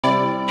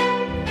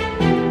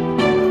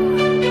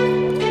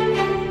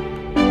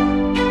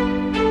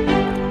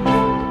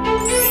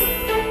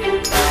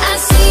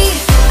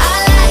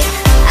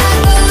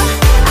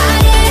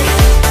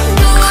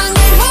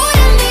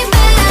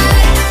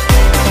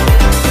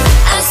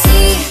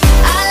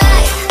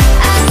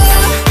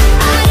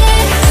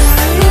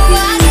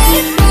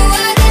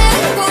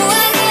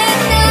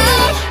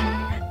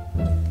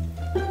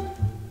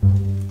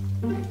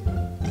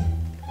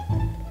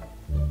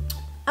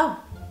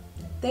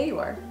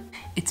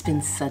It's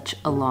been such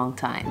a long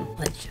time.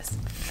 Let's just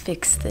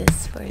fix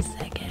this for a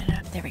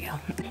second. There we go.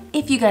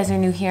 If you guys are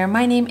new here,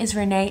 my name is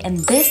Renee and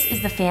this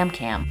is the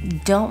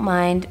TheFamCam. Don't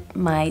mind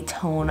my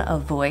tone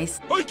of voice.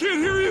 I can't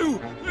hear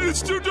you!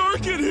 It's too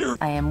dark in here!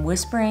 I am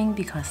whispering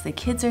because the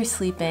kids are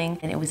sleeping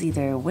and it was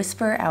either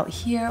whisper out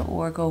here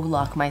or go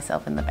lock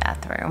myself in the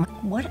bathroom.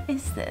 What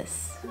is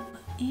this?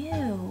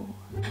 Ew.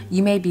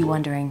 You may be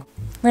wondering,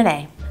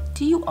 Renee,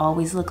 do you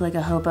always look like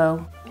a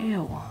hobo?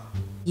 Ew.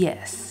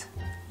 Yes.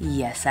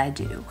 Yes, I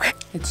do.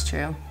 It's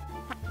true.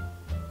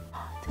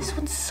 This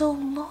one's so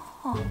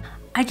long.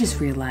 I just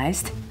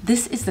realized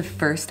this is the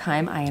first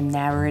time I am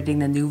narrating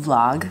the new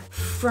vlog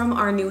from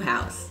our new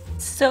house.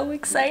 So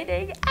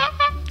exciting.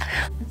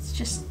 Ah!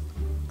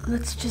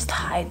 Let's just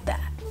hide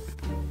that.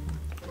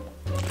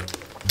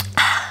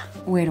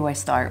 Where do I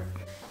start?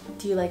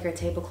 Do you like our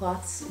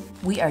tablecloths?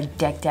 We are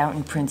decked out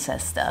in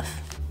princess stuff.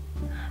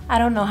 I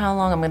don't know how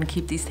long I'm gonna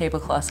keep these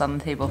tablecloths on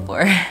the table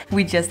for.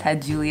 We just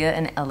had Julia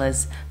and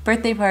Ella's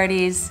birthday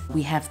parties.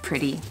 We have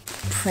pretty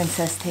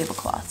princess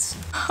tablecloths.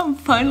 I'm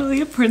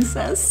finally a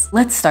princess.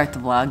 Let's start the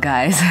vlog,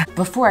 guys.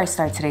 Before I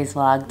start today's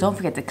vlog, don't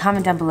forget to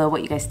comment down below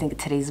what you guys think of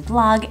today's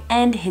vlog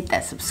and hit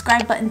that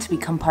subscribe button to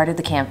become part of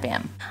the Cam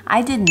Fam.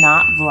 I did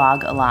not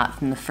vlog a lot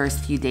from the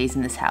first few days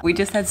in this house. We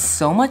just had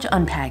so much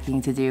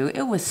unpacking to do.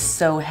 It was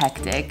so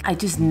hectic. I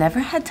just never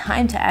had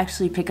time to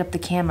actually pick up the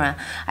camera.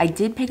 I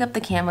did pick up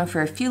the camera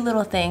for a few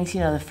little things,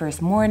 you know, the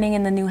first morning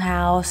in the new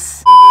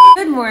house.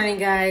 Good morning,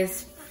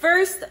 guys.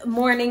 First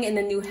morning in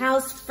the new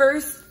house,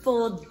 first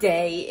full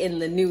day in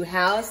the new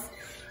house.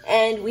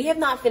 And we have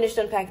not finished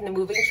unpacking the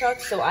moving truck,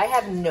 so I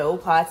have no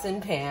pots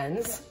and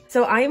pans.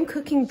 So I am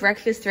cooking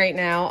breakfast right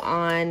now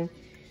on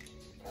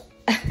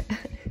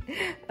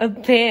a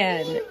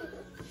pan.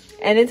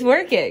 And it's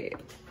working.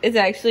 It's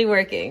actually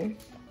working.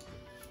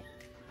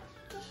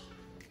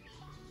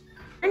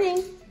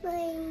 Morning.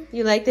 Morning.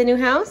 You like the new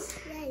house?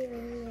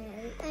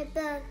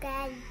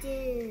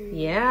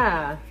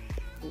 Yeah.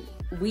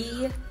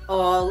 We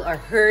all are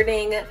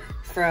hurting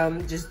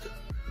from just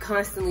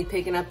constantly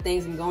picking up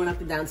things and going up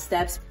and down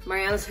steps.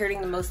 Mariano's hurting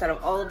the most out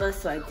of all of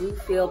us, so I do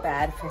feel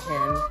bad for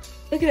him.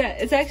 Look at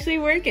that, it's actually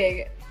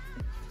working.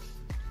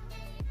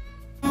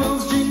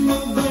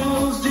 Jingle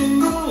bells,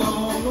 jingle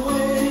all the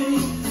way.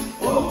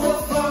 Oh, the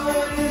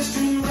fun is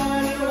to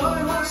ride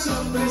on my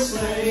Sunday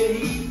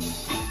sleigh.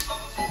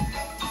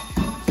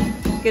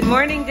 Good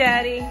morning,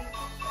 Daddy.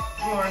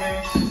 Good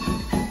morning.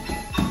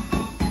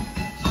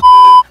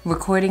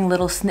 Recording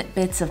little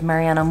snippets of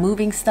Mariano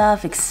moving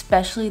stuff,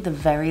 especially the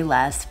very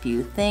last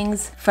few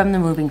things from the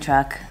moving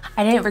truck.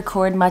 I didn't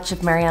record much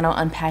of Mariano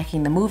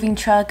unpacking the moving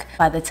truck.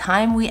 By the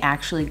time we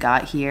actually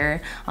got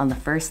here on the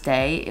first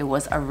day, it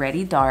was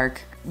already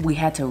dark. We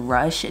had to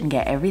rush and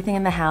get everything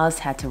in the house,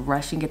 had to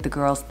rush and get the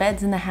girls'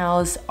 beds in the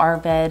house, our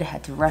bed,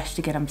 had to rush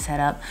to get them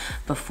set up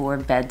before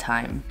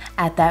bedtime.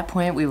 At that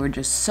point, we were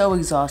just so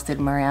exhausted.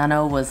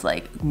 Mariano was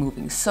like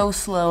moving so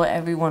slow,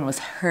 everyone was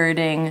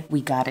hurting.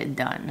 We got it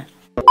done.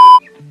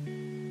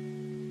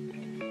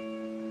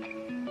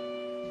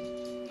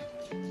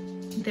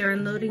 They're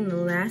unloading the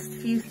last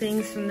few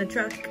things from the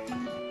truck.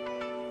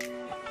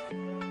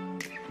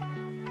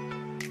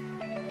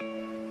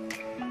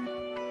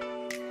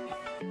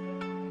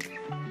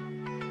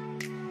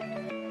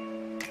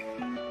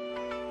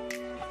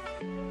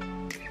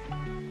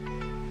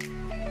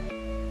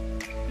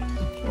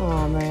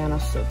 Oh,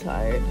 Mariano's so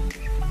tired.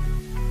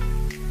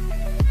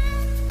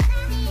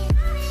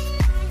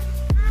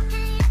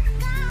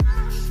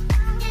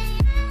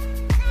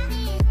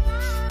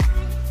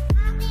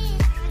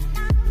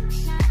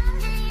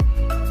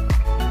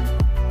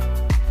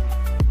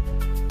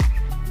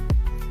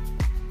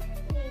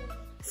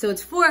 So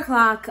it's 4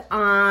 o'clock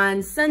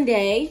on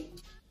Sunday.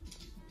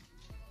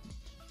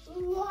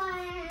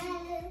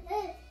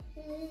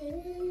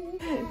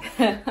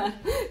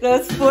 So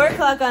it's 4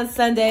 o'clock on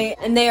Sunday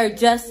and they are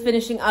just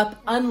finishing up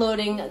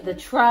unloading the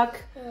truck.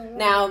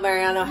 Now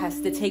Mariano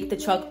has to take the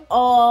truck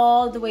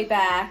all the way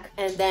back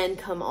and then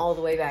come all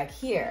the way back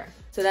here.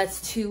 So that's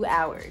 2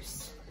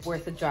 hours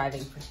worth of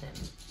driving for him.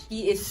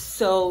 He is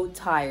so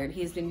tired.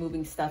 He's been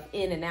moving stuff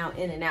in and out,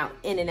 in and out,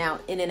 in and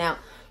out, in and out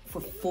for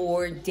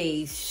 4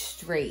 days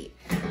straight.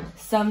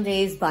 Some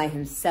days by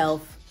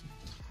himself.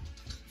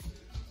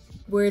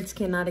 Words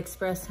cannot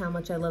express how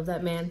much I love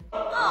that man.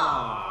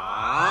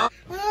 Aww.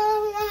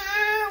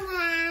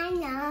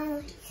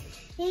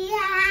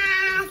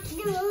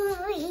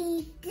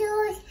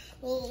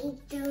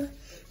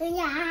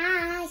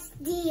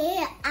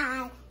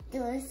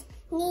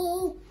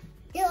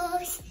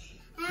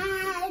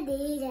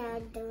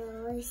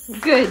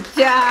 Good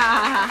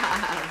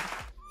job.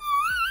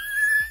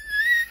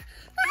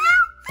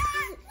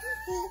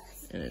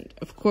 And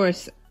of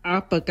course,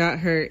 Appa got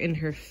her in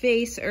her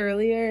face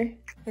earlier.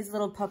 His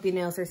little puppy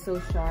nails are so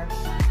sharp.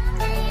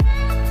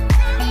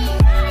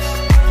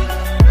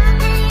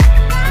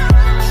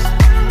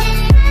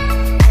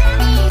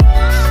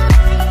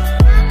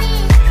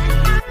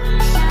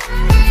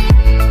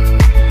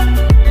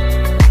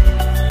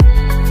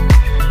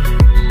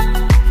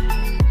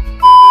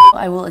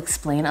 I will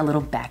explain a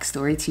little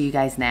backstory to you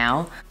guys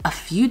now. A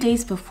few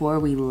days before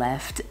we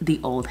left the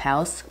old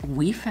house,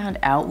 we found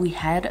out we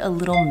had a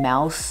little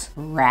mouse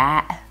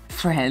rat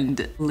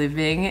friend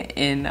living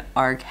in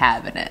our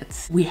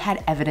cabinets. We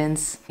had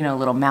evidence, you know,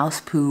 little mouse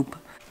poop.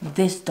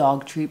 This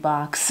dog treat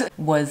box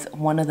was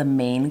one of the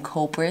main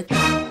culprits.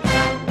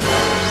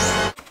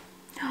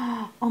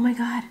 Oh my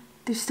God,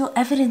 there's still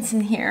evidence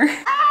in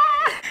here.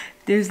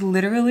 There's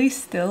literally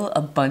still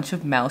a bunch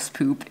of mouse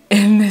poop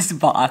in this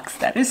box.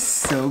 That is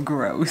so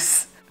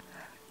gross.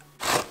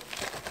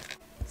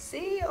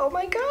 See, oh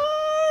my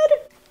God.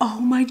 Oh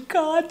my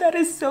God, that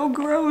is so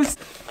gross.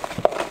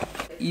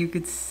 You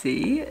could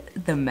see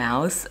the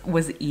mouse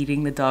was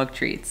eating the dog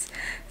treats.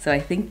 So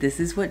I think this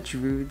is what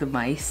drew the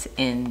mice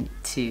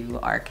into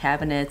our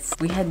cabinets.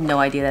 We had no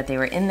idea that they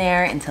were in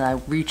there until I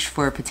reached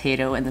for a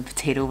potato and the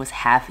potato was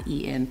half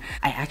eaten.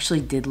 I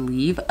actually did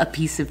leave a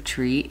piece of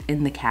treat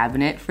in the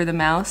cabinet for the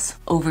mouse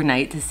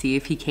overnight to see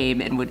if he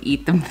came and would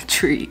eat the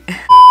treat.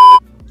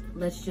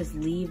 Let's just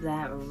leave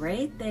that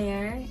right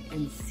there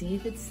and see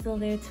if it's still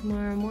there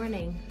tomorrow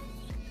morning.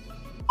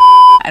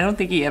 I don't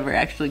think he ever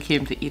actually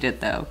came to eat it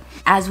though.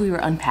 As we were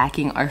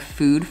unpacking our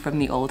food from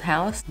the old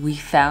house, we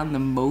found the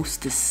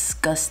most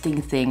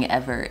disgusting thing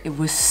ever. It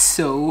was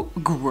so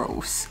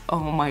gross.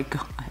 Oh my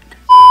God.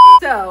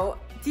 So,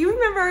 do you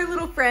remember our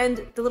little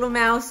friend, the little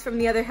mouse from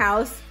the other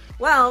house?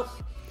 Well,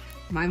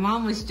 my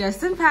mom was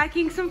just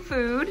unpacking some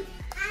food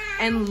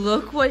and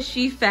look what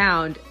she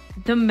found.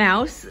 The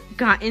mouse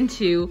got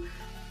into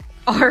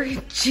our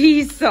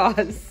cheese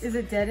sauce. Is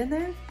it dead in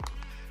there?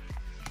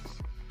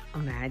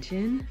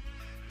 Imagine.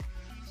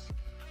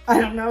 I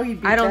don't know.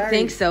 I don't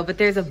think so, but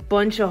there's a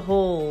bunch of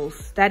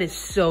holes. That is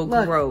so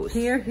look, gross.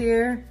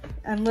 Here,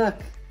 and look.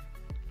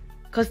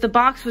 Because the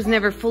box was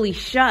never fully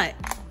shut.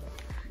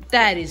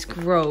 That is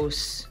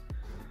gross.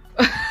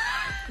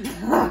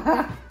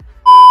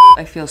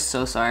 I feel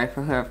so sorry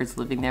for whoever's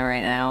living there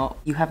right now.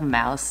 You have a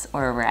mouse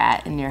or a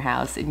rat in your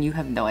house and you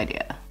have no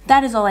idea.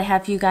 That is all I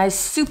have for you guys.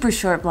 Super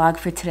short vlog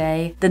for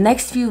today. The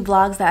next few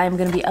vlogs that I'm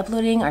gonna be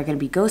uploading are gonna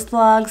be ghost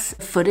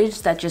vlogs,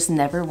 footage that just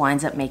never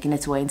winds up making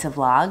its way into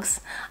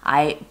vlogs.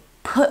 I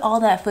put all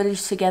that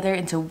footage together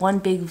into one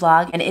big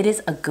vlog and it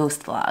is a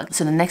ghost vlog.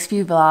 So the next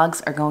few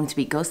vlogs are going to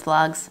be ghost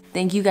vlogs.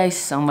 Thank you guys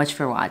so much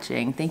for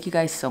watching. Thank you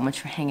guys so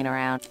much for hanging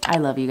around. I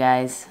love you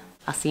guys.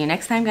 I'll see you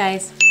next time,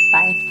 guys.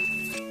 Bye.